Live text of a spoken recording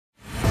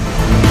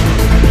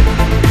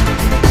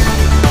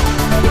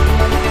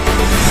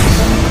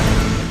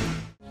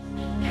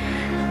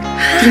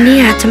ဒီနေ့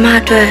ကကျမ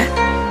အတွက်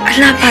အ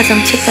လှပ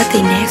ဆုံးချစ်သက်တ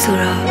င်နေဆို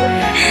တော့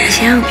အရ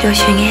န်ကိုပျော်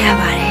ရွှင်ခဲ့ရ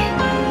ပါတယ်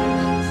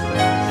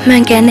။မှ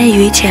န်ကန်တဲ့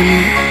ရွေးချယ်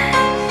မှု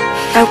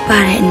တောက်ပ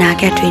တဲ့အနာ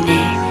ဂတ်တွေ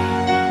နဲ့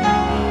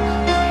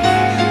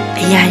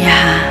အရာရာ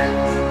ဟာ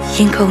ရ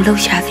င်ခုန်လှု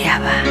ပ်ရှားစရာ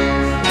ပါ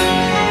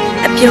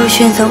။အပျော်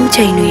ရွှင်ဆုံးအ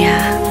ချိန်တွေက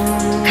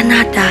ခဏ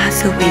တာ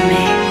ဆိုပေ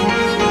မဲ့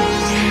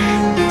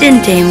တင့်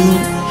တယ်မှု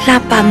လှ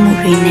ပမှု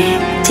တွေနဲ့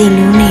ကြည်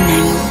နူးနေနို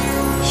င်မှု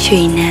ရွှေ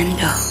နန်း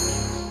တော်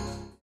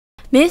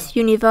Miss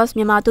Universe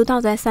Myanmar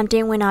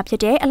 2017 winner ဖြ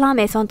စ်တဲ့အလှမ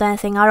ယ်စွန်တန်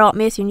စင်ကတော့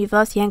Miss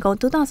Universe Yangon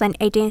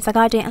 2018စ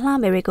ကားတင်အလှ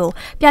မယ်တွေကို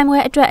ပြိုင်ပွဲ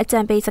အတွက်အကြံ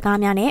ပေးစကား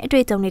များနဲ့အ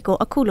တွေ့အကြုံတွေကို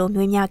အခုလို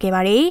မျိုးများခဲ့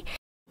ပါတယ်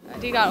။အ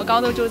ဓိကတော့အကော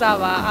င်းဆုံးစူးစမ်း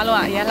ပါအားလုံး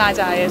ကအရန်လာ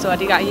ကြရဲဆိုတော့အ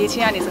ဓိကအရေးချ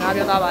င်းကနေစကား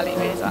ပြောသွားပါလိမ့်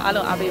မယ်ဆိုတော့အား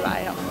လုံးအားပေးပါ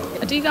ရဲ့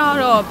။အဓိက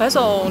တော့ဘတ်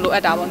စုံလိုအ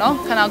ပ်တာပေါ့နော်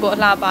။ခန္ဓာကိုယ်အ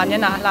လှပါမျ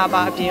က်နှာအလှ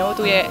ပါအပြင်ကို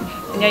သူ့ရဲ့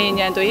ညဉ့်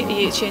ညံတွေအ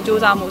ရေးအချင်း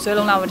စူးစမ်းမှုဆွဲ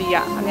လုံးလာဝတိက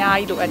အများ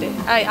ကြီးလိုအပ်တယ်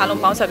။အဲ့ဒီအား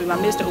လုံးပေါင်းဆက်ပြီးမှ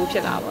Miss တူဖြ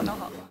စ်လာပါပေါ့နော်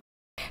။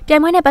ပြို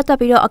င်ပွဲနဲ့ပတ်သက်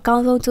ပြီးတော့အကော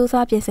င်းဆုံးစူးစ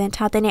မ်းပြင်ဆင်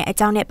ထားတဲ့အ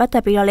ကြောင်းနဲ့ပတ်သ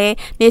က်ပြီးတော့လည်း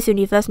Miss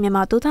Universe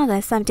Myanmar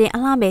 2017အ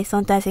လှမယ်စွ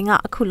န်တန်စင်က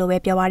အခုလိုပဲ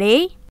ပြောပါတ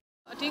ယ်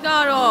အဓိက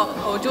တော့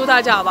စူးစ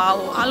မ်းကြပါ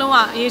အားလုံးက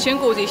အရေးချင်း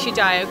ကိုယ်စီရှိ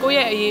ကြရဲကို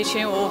ယ့်ရဲ့အရေးချ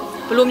င်းကို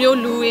ဘယ်လိုမျိုး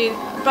လူတွေ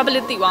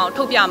public သိအောင်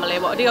ထုတ်ပြမလဲ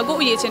ပေါ့အဓိကကို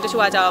ယ့်အရေးချင်းတ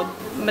ချို့ကကြောင့်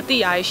မသိ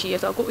ရရှိရဲ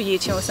ဆိုတော့ကိုယ့်အ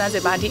ရေးချင်းကိုစမ်းစ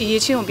စ်ပါဒီအ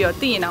ရေးချင်းကိုပြီးတော့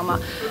သိရင်တော့မှ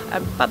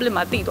public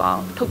မှာသိသွားအော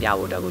င်ထုတ်ပြ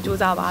ဖို့အတွက်ကိုစူး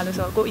စမ်းပါလို့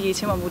ဆိုတော့ကိုယ့်အရေး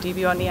ချင်းမှာမူတည်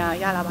ပြီးတော့နေရာ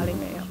ရလာပါလိ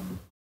မ့်မယ်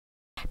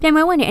ပြိုင်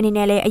ပွဲဝင်တွေအနေ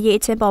နဲ့လည်းအရေး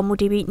အချင်းပေါ်မူ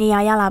တည်ပြီးနေရာ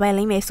ရလာပဲ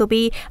လိမ့်မယ်ဆို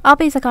ပြီးအား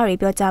ပေးစကားတွေ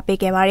ပြောကြားပေး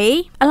ခဲ့ပါတယ်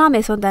။အလှမ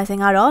ယ်စွန်တန်စင်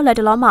ကတော့လက်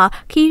တလုံးမှာ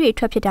ခီးတွေ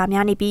ထွက်ဖြစ်တာ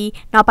များနေပြီး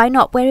နောက်ပိုင်း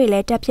တော့ပွဲတွေလ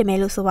ည်းတက်ဖြစ်မယ်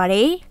လို့ဆိုပါတ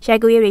ယ်။ရို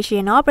က်ကူးရေးတွေရှိရ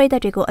င်တော့ပြည်သ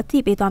က်တွေကိုအသိ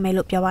ပေးသွားမယ်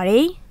လို့ပြောပါတ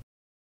ယ်။